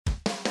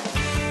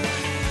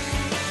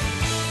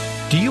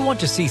Do you want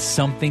to see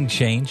something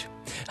change?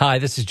 Hi,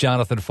 this is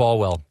Jonathan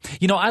Falwell.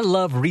 I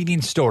love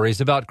reading stories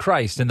about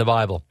Christ in the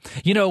Bible.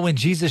 When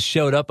Jesus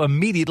showed up,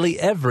 immediately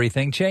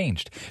everything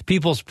changed.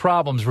 People's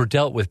problems were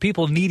dealt with.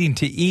 People needing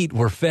to eat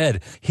were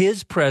fed.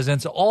 His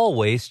presence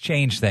always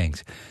changed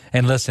things.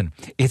 And listen,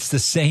 it's the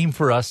same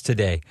for us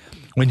today.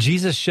 When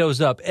Jesus shows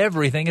up,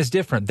 everything is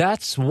different.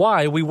 That's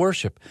why we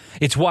worship.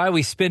 It's why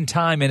we spend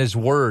time in His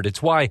Word.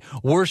 It's why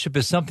worship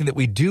is something that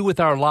we do with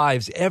our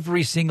lives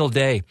every single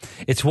day.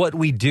 It's what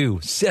we do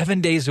 7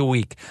 days a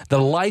week. The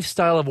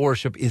lifestyle of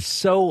worship is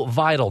so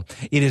vital.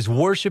 It is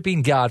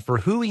worshiping God for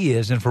who He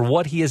is and for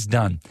what He has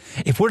done.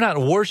 If we're not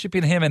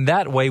worshiping Him in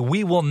that way,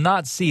 we will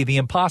not see the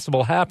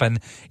impossible happen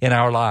in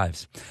our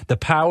lives. The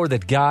power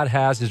that God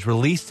has is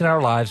released in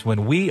our lives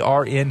when we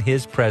are in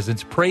His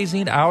presence,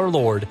 praising our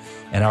Lord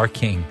and our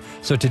King.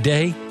 So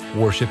today,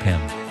 worship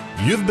Him.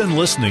 You've been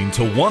listening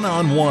to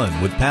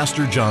One-on-One with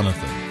Pastor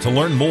Jonathan. To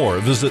learn more,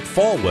 visit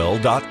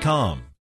falwell.com.